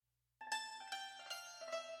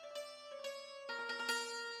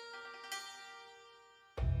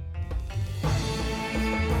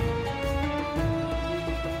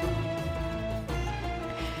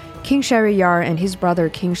King Shahryar and his brother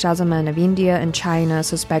King Shahzaman of India and China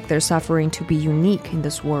suspect their suffering to be unique in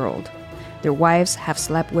this world. Their wives have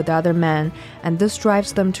slept with other men, and this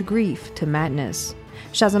drives them to grief, to madness.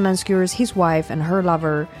 Shahzaman skewers his wife and her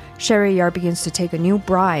lover. Shahryar begins to take a new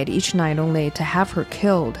bride each night only to have her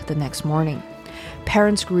killed the next morning.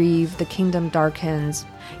 Parents grieve, the kingdom darkens.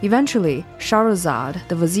 Eventually, Shahrazad,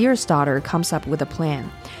 the vizier's daughter, comes up with a plan.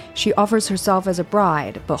 She offers herself as a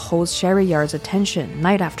bride, but holds Shahryar's attention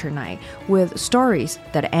night after night with stories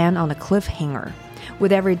that end on a cliffhanger.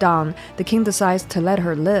 With every dawn, the king decides to let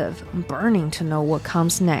her live, burning to know what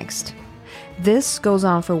comes next. This goes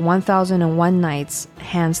on for 1001 nights,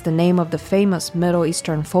 hence the name of the famous Middle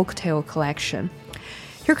Eastern folktale collection.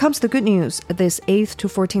 Here comes the good news. This 8th to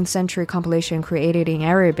 14th century compilation created in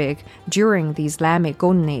Arabic during the Islamic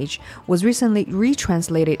Golden Age was recently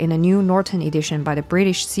retranslated in a new Norton edition by the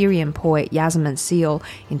British Syrian poet Yasmin Seal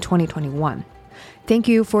in 2021. Thank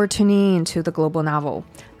you for tuning in to The Global Novel.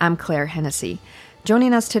 I'm Claire Hennessy.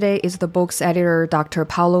 Joining us today is the book's editor, Dr.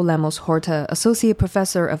 Paulo Lemos Horta, Associate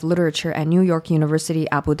Professor of Literature at New York University,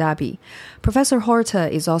 Abu Dhabi. Professor Horta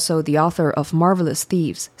is also the author of Marvelous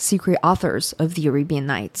Thieves, Secret Authors of the Arabian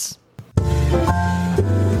Nights.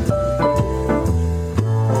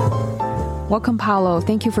 Welcome, Paulo.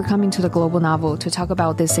 Thank you for coming to The Global Novel to talk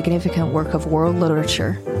about this significant work of world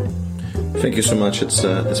literature. Thank you so much. It's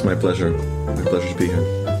my pleasure. My pleasure to be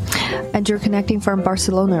here. And you're connecting from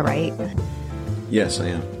Barcelona, right? Yes, I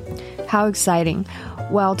am. How exciting.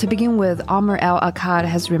 Well, to begin with, Omar El-Akkad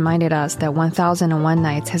has reminded us that 1001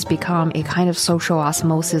 Nights has become a kind of social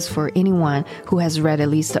osmosis for anyone who has read at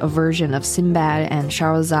least a version of Sinbad and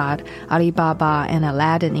Shahrazad, Ali Baba, and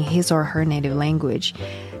Aladdin in his or her native language.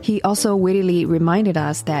 He also wittily reminded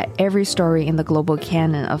us that every story in the global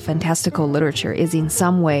canon of fantastical literature is in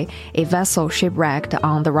some way a vessel shipwrecked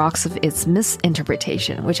on the rocks of its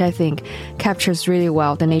misinterpretation, which I think captures really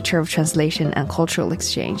well the nature of translation and cultural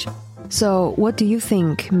exchange. So, what do you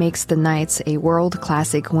think makes the Nights a world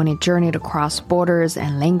classic when it journeyed across borders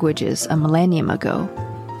and languages a millennium ago?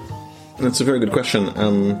 That's a very good question.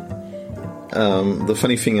 The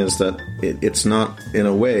funny thing is that it's not, in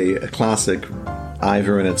a way, a classic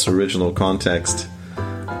either in its original context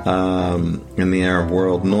in the Arab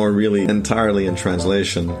world, nor really entirely in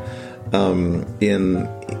translation.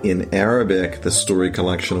 In Arabic, the story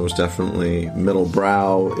collection was definitely middle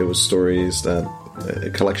brow. It was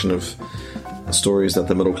a collection of stories that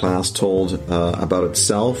the middle class told about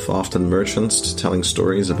itself, often merchants telling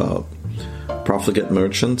stories about profligate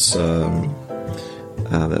merchants.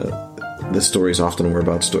 The stories often were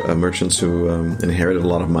about merchants who inherited a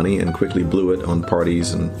lot of money and quickly blew it on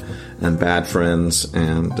parties and bad friends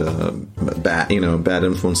and bad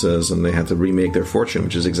influences, and they had to remake their fortune,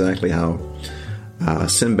 which is exactly how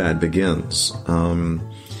Sinbad begins.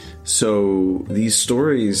 So these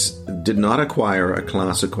stories did not acquire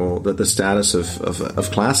the status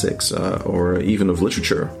of classics or even of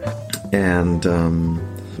literature, and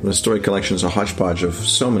the story collection is a hodgepodge of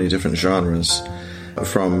so many different genres,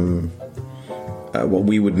 from what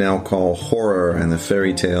we would now call horror and the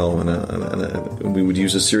fairy tale, and we would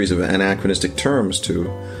use a series of anachronistic terms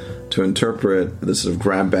to interpret this sort of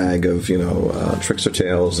grab bag of trickster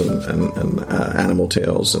tales and animal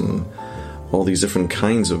tales and all these different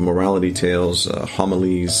kinds of morality tales,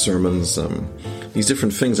 homilies, sermons, these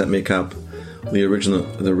different things that make up the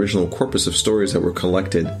original corpus of stories that were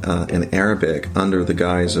collected in Arabic under the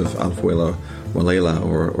guise of Alf Layla wa Layla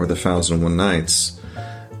or the 1001 Nights.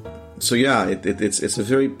 So yeah, it's a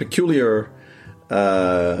very peculiar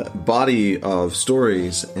body of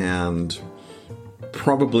stories, and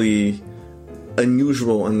probably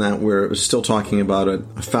unusual in that we're still talking about it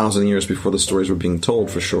 1,000 years before the stories were being told,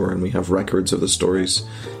 for sure, and we have records of the stories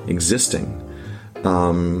existing.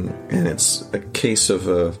 And it's a case of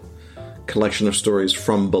a collection of stories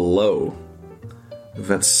from below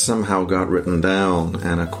that somehow got written down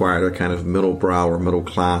and acquired a kind of middle brow or middle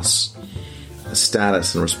class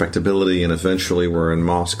status and respectability, and eventually were in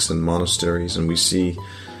mosques and monasteries, and we see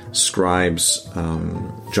scribes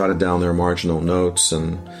jotted down their marginal notes,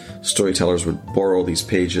 and storytellers would borrow these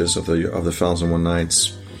pages of the 1001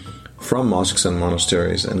 Nights from mosques and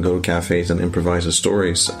monasteries and go to cafes and improvise the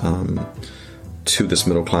stories to this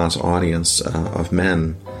middle class audience of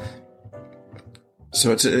men.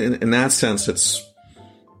 So it's in that sense,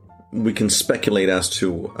 we can speculate as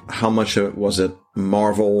to how much of it was it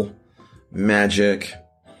Marvel magic,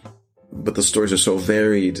 but the stories are so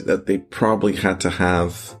varied that they probably had to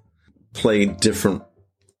have played different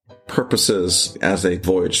purposes as they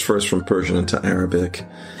voyaged, first from Persian into Arabic,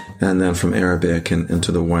 and then from Arabic and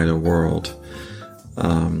into the wider world.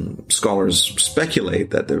 scholars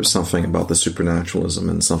speculate that there was something about the supernaturalism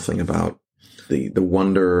and something about the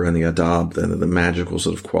wonder and the adab, the magical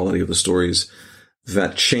sort of quality of the stories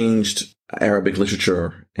that changed Arabic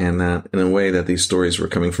literature, and that in a way that these stories were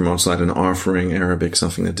coming from outside and offering Arabic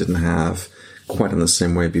something that didn't have quite in the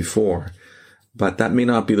same way before. But that may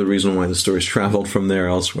not be the reason why the stories traveled from there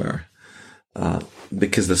elsewhere.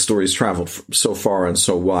 Because the stories traveled so far and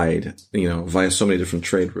so wide, via so many different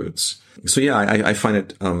trade routes. So yeah, I find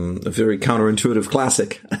it a very counterintuitive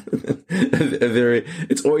classic.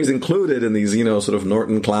 It's always included in these, sort of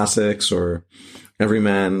Norton classics or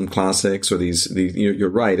Everyman classics or these. You're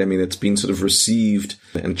right. I mean, it's been sort of received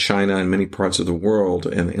in China and many parts of the world,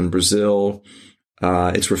 and in Brazil.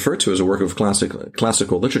 It's referred to as a work of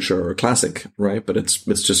classical literature or classic, right? But it's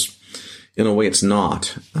just, in a way, it's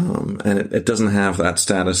not. And it doesn't have that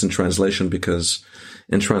status in translation because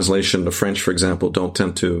in translation, the French, for example, don't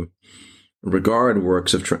tend to regard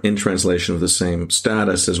works in translation of the same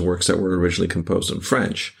status as works that were originally composed in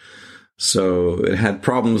French. So it had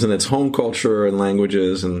problems in its home culture and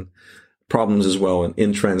languages and problems as well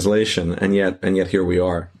in translation. And yet here we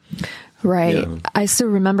are. Right. Yeah. I still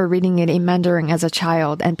remember reading it in Mandarin as a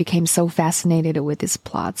child and became so fascinated with its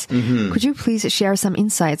plots. Mm-hmm. Could you please share some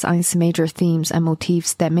insights on its major themes and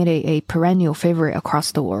motifs that made it a perennial favorite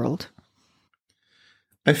across the world?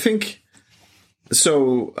 I think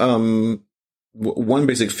so. One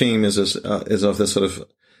basic theme is of this sort of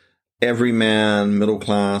everyman, middle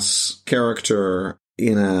class character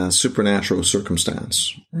in a supernatural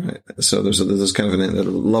circumstance, right? So there's this kind of a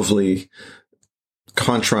lovely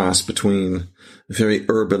contrast between the very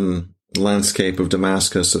urban landscape of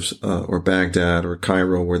Damascus or Baghdad or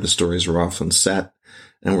Cairo, where the stories are often set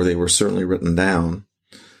and where they were certainly written down,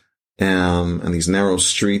 and these narrow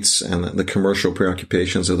streets and the commercial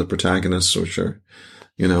preoccupations of the protagonists, which are,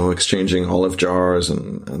 exchanging olive jars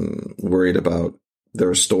and worried about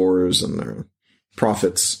their stores and their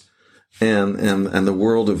profits, and the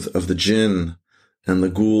world of the jinn and the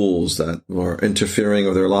ghouls that are interfering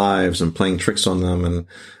with their lives and playing tricks on them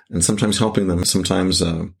and sometimes helping them, sometimes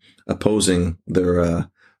opposing their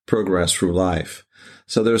progress through life.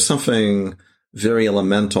 So there's something very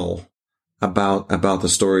elemental about the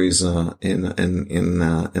stories in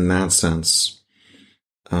that sense.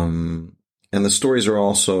 And the stories are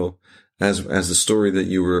also, as the story that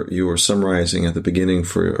you were summarizing at the beginning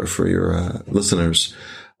for your listeners,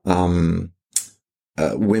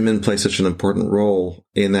 women play such an important role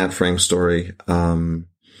in that frame story.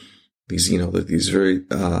 These very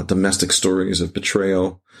domestic stories of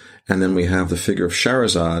betrayal, and then we have the figure of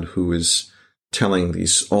Shahrazad, who is telling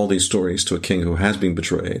all these stories to a king who has been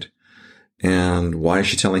betrayed. And why is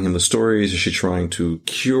she telling him the stories? Is she trying to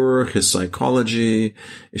cure his psychology?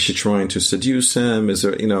 Is she trying to seduce him? Is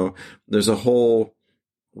there, there's a whole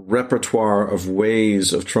repertoire of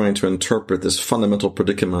ways of trying to interpret this fundamental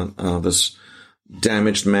predicament, this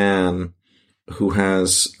damaged man who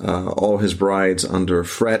has all his brides under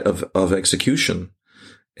threat of execution,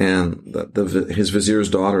 and his vizier's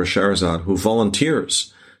daughter, Shahrazad, who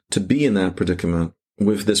volunteers to be in that predicament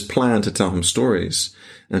with this plan to tell him stories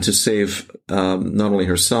and to save not only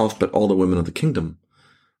herself, but all the women of the kingdom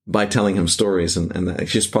by telling him stories. And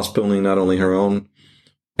she's postponing not only her own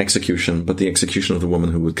execution, but the execution of the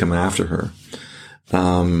woman who would come after her.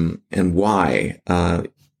 And why? For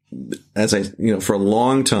a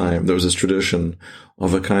long time, there was this tradition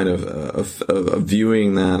of a kind of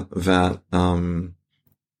viewing that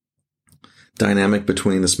dynamic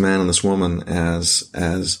between this man and this woman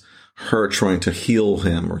as her trying to heal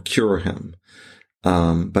him or cure him.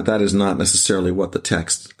 But that is not necessarily what the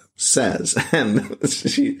text says. And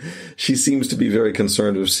she seems to be very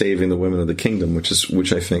concerned with saving the women of the kingdom,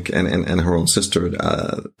 which I think, and her own sister,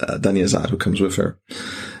 Danyazad, who comes with her.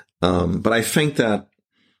 But I think that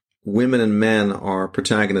women and men are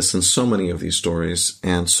protagonists in so many of these stories,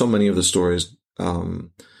 and so many of the stories,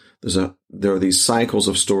 there are these cycles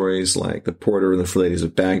of stories like The Porter and the Four Ladies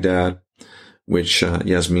of Baghdad, which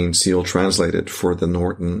Yasmin Seal translated for the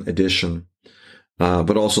Norton edition,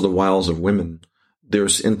 but also The Wiles of Women.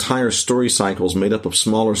 There's entire story cycles made up of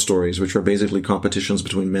smaller stories, which are basically competitions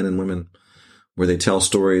between men and women, where they tell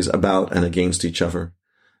stories about and against each other.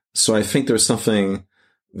 So I think there's something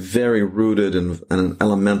very rooted and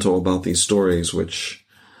elemental about these stories, which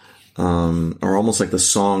are almost like the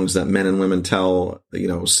songs that men and women tell,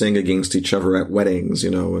 sing against each other at weddings,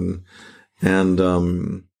 and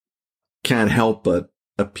can't help but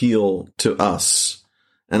appeal to us.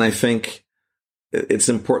 And I think it's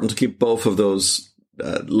important to keep both of those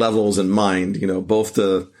levels in mind, both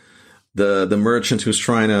the the merchant who's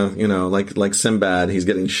trying to, like Sinbad, he's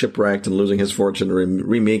getting shipwrecked and losing his fortune,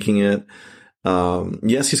 remaking it.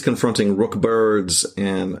 Yes, he's confronting rook birds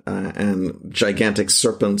and gigantic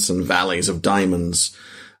serpents and valleys of diamonds.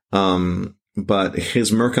 But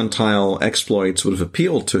his mercantile exploits would have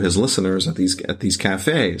appealed to his listeners at these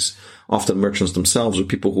cafes. Often merchants themselves were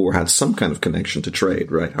people who had some kind of connection to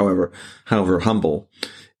trade, right? However humble.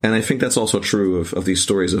 And I think that's also true of these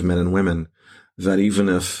stories of men and women, that even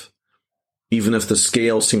if the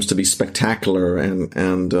scale seems to be spectacular and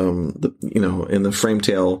in the frame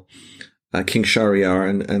tale, King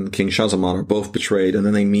Shahryar and King Shahzaman are both betrayed, and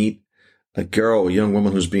then they meet a young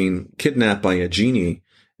woman who's being kidnapped by a genie,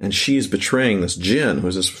 and she's betraying this jinn,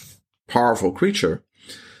 who's this powerful creature.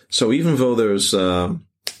 So even though there's the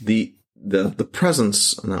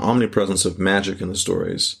presence and the omnipresence of magic in the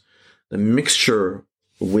stories, the mixture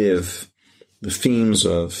with the themes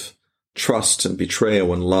of trust and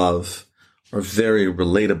betrayal and love are very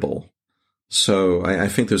relatable. So I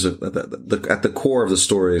think there's at the core of the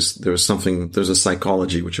stories, there's a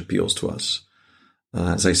psychology which appeals to us.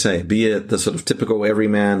 As I say, be it the sort of typical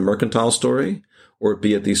everyman mercantile story, or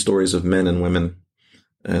be it these stories of men and women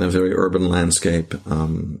in a very urban landscape,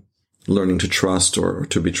 learning to trust or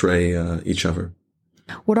to betray each other.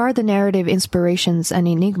 What are the narrative inspirations and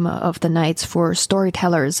enigma of the Nights for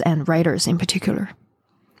storytellers and writers in particular?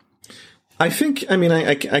 I think,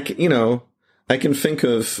 I can think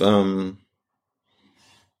of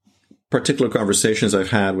particular conversations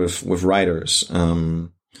I've had with writers.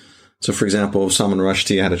 So, for example, Salman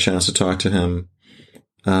Rushdie, I had a chance to talk to him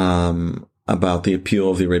about the appeal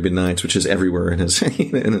of the Arabian Nights, which is everywhere in his.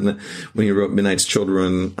 When he wrote Midnight's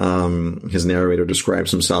Children, his narrator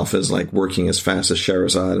describes himself as like working as fast as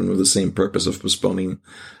Scheherazade and with the same purpose of postponing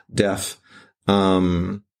death.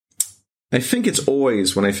 I think it's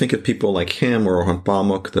always, when I think of people like him or Orhan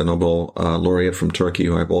Pamuk, the Nobel laureate from Turkey,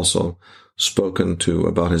 who I've also spoken to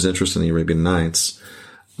about his interest in the Arabian Nights,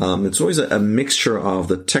 it's always a mixture of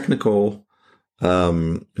the technical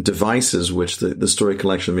devices which the story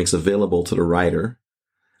collection makes available to the writer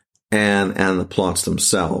and the plots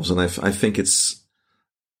themselves. And I think it's,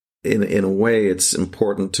 in a way, it's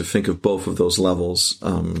important to think of both of those levels.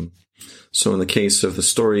 So in the case of the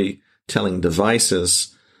storytelling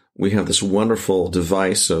devices, we have this wonderful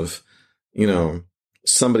device of,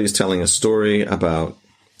 somebody's telling a story about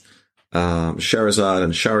Scheherazade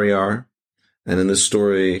and Shahryar. And in this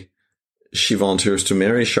story, she volunteers to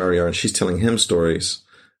marry Shahryar, and she's telling him stories.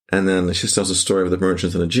 And then she tells a story of the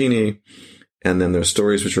merchant and the genie. And then there are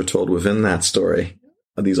stories which are told within that story.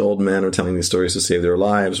 These old men are telling these stories to save their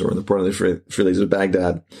lives, or in the part of the Free Ladies of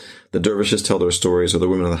Baghdad, the dervishes tell their stories, or the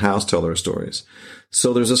women of the house tell their stories.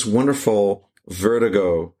 So there's this wonderful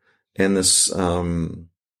vertigo and this,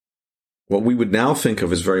 what we would now think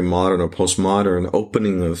of as very modern or postmodern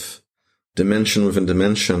opening of dimension within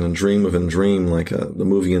dimension and dream within dream, like the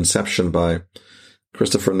movie Inception by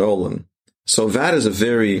Christopher Nolan. So that is a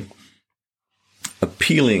very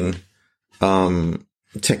appealing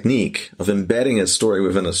technique of embedding a story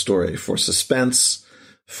within a story for suspense,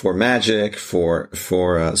 for magic, for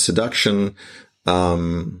seduction.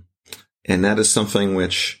 And that is something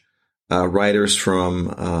which writers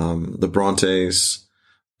from the Brontes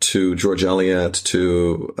to George Eliot,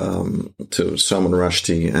 to Salman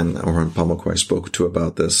Rushdie and Orhan Pamuk, who I spoke to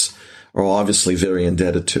about this, are obviously very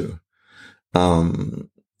indebted to. The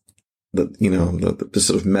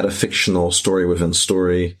sort of metafictional story within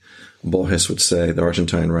story, Borges would say, the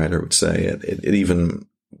Argentine writer would say, it even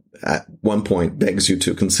at one point begs you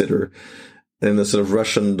to consider, in the sort of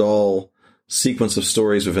Russian doll sequence of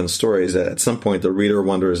stories within stories, at some point the reader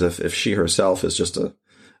wonders if she herself is just a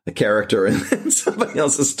character in somebody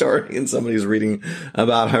else's story, and somebody's reading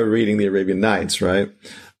about her reading the Arabian Nights, right?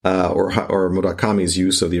 Or Murakami's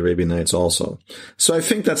use of the Arabian Nights also. So I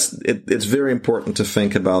think it's very important to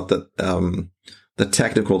think about the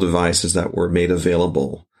technical devices that were made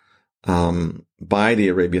available by the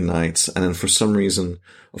Arabian Nights. And then for some reason,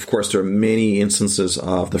 of course, there are many instances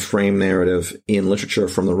of the frame narrative in literature,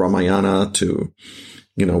 from the Ramayana to,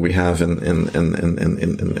 we have in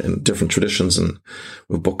different traditions, and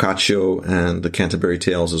with Boccaccio and the Canterbury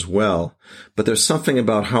Tales as well. But there's something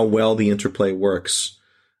about how well the interplay works,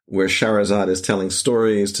 where Shahrazad is telling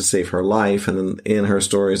stories to save her life, and in her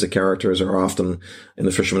stories, the characters are often, in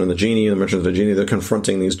The Fisherman and the Genie, The Merchant of the Genie, they're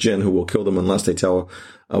confronting these jinn who will kill them unless they tell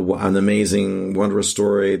an amazing, wondrous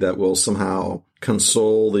story that will somehow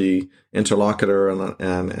console the interlocutor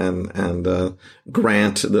and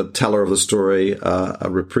grant the teller of the story a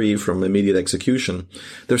reprieve from immediate execution.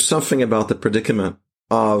 There's something about the predicament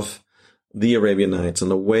of the Arabian Nights and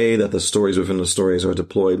the way that the stories within the stories are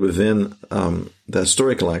deployed within that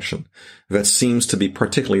story collection that seems to be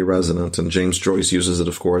particularly resonant. And James Joyce uses it,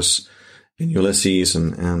 of course, in Ulysses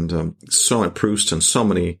and so at Proust, and so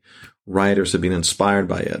many writers have been inspired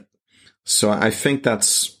by it. So I think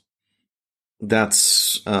that's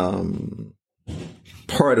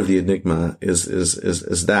part of the enigma is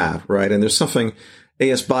that, right? And there's something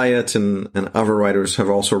A.S. Byatt and other writers have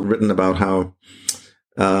also written about how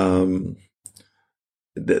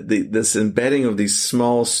this embedding of these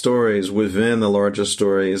small stories within the larger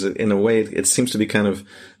stories, in a way, it seems to be kind of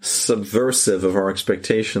subversive of our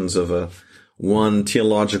expectations of one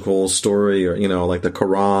theological story, or, like the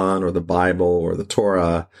Quran or the Bible or the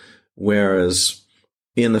Torah, whereas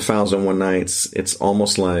in the 1001 Nights, it's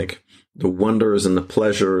almost like the wonders and the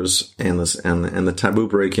pleasures and the taboo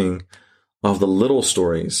breaking of the little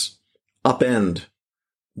stories upend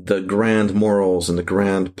the grand morals and the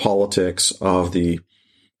grand politics of the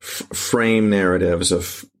frame narratives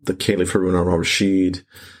of the Caliph Harun al-Rashid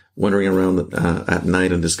wandering around at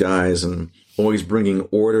night in disguise and always bringing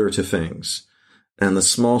order to things. And the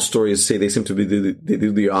small stories they seem to they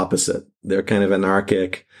do the opposite. They're kind of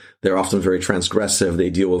anarchic. They're often very transgressive.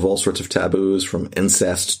 They deal with all sorts of taboos, from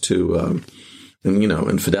incest to,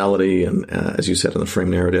 infidelity, and as you said in the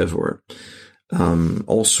frame narrative, or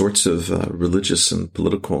all sorts of religious and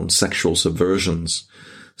political and sexual subversions.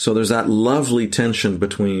 So there's that lovely tension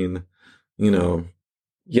between,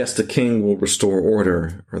 yes, the king will restore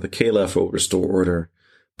order, or the caliph will restore order,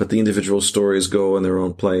 but the individual stories go in their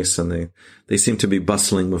own place, and they seem to be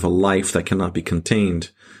bustling with a life that cannot be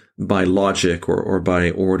contained by logic or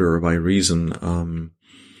by order or by reason.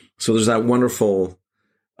 So there's that wonderful,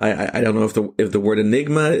 I don't know if the word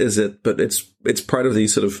enigma is it, but it's part of the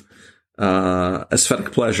sort of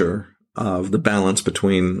aesthetic pleasure of the balance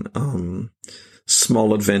between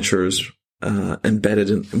small adventures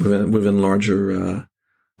embedded within larger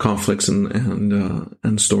conflicts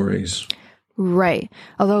and stories. Right.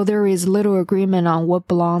 Although there is little agreement on what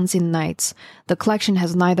belongs in Nights, the collection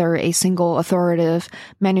has neither a single authoritative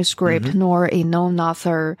manuscript nor a known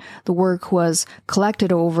author. The work was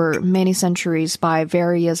collected over many centuries by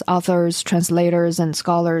various authors, translators, and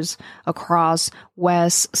scholars across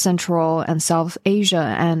West, Central, and South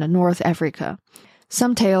Asia and North Africa.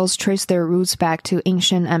 Some tales trace their roots back to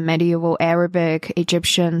ancient and medieval Arabic,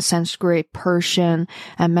 Egyptian, Sanskrit, Persian,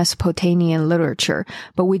 and Mesopotamian literature,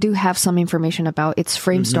 but we do have some information about its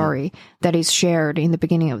frame story that is shared in the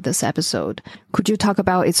beginning of this episode. Could you talk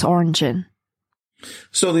about its origin?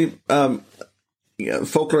 So the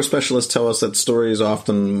folklore specialists tell us that stories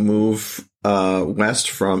often move west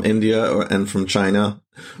from India and from China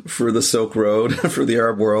through the Silk Road, through the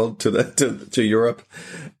Arab world to Europe.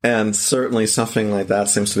 And certainly something like that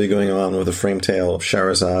seems to be going on with the frame tale of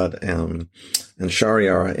Shahrazad and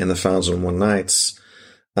Shahryar in the 1001 Nights.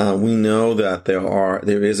 We know that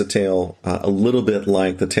there is a tale a little bit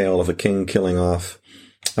like the tale of a king killing off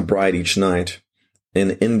a bride each night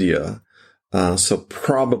in India. So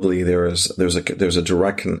probably there's a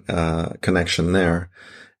direct connection there.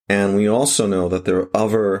 And we also know that there are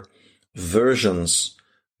other versions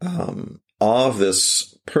of this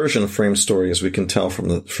Persian frame story, as we can tell from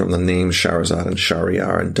the names Shahrazad and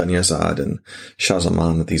Shahryar and Dunyazad and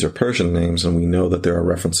Shahzaman, that these are Persian names, and we know that there are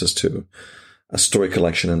references to a story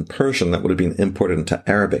collection in Persian that would have been imported into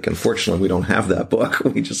Arabic. Unfortunately, we don't have that book.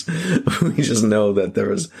 We just know that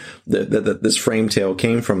there is that this frame tale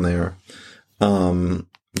came from there.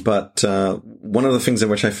 But one of the things in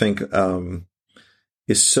which I think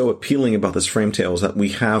is so appealing about this frame tale is that we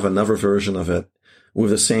have another version of it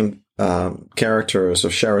with the same characters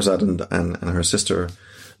of Shahrazad and her sister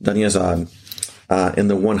Dunyazad in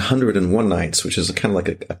the 101 Nights, which is kind of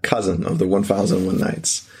like a cousin of the 1001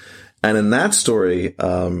 Nights. And in that story,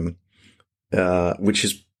 which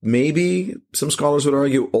is maybe some scholars would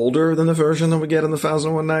argue older than the version that we get in the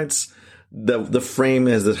 1001 Nights, the frame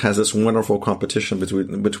has this wonderful competition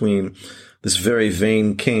between this very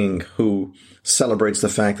vain king who celebrates the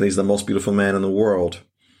fact that he's the most beautiful man in the world.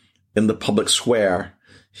 In the public square,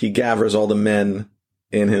 he gathers all the men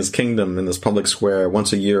in his kingdom in this public square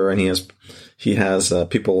once a year, and he has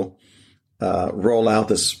people roll out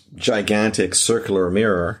this gigantic circular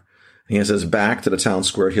mirror. He has his back to the town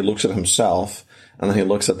square. He looks at himself, and then he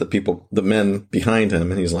looks at the men behind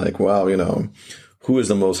him, and he's like, "Wow, who is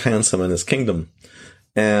the most handsome in this kingdom?"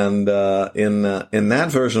 And in that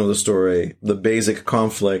version of the story, the basic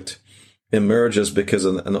conflict emerges because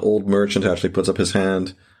an old merchant actually puts up his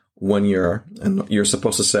hand one year, and you're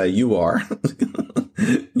supposed to say, "You are,"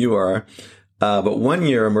 you are. But one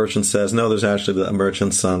year a merchant says, no, there's actually a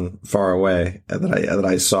merchant's son far away that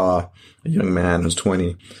I saw, a young man who's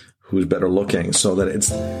 20, who's better looking. So that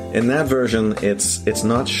it's, in that version, it's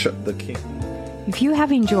not the king. If you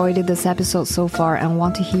have enjoyed this episode so far and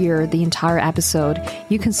want to hear the entire episode,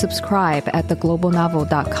 you can subscribe at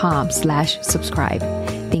theglobalnovel.com/subscribe.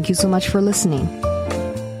 Thank you so much for listening.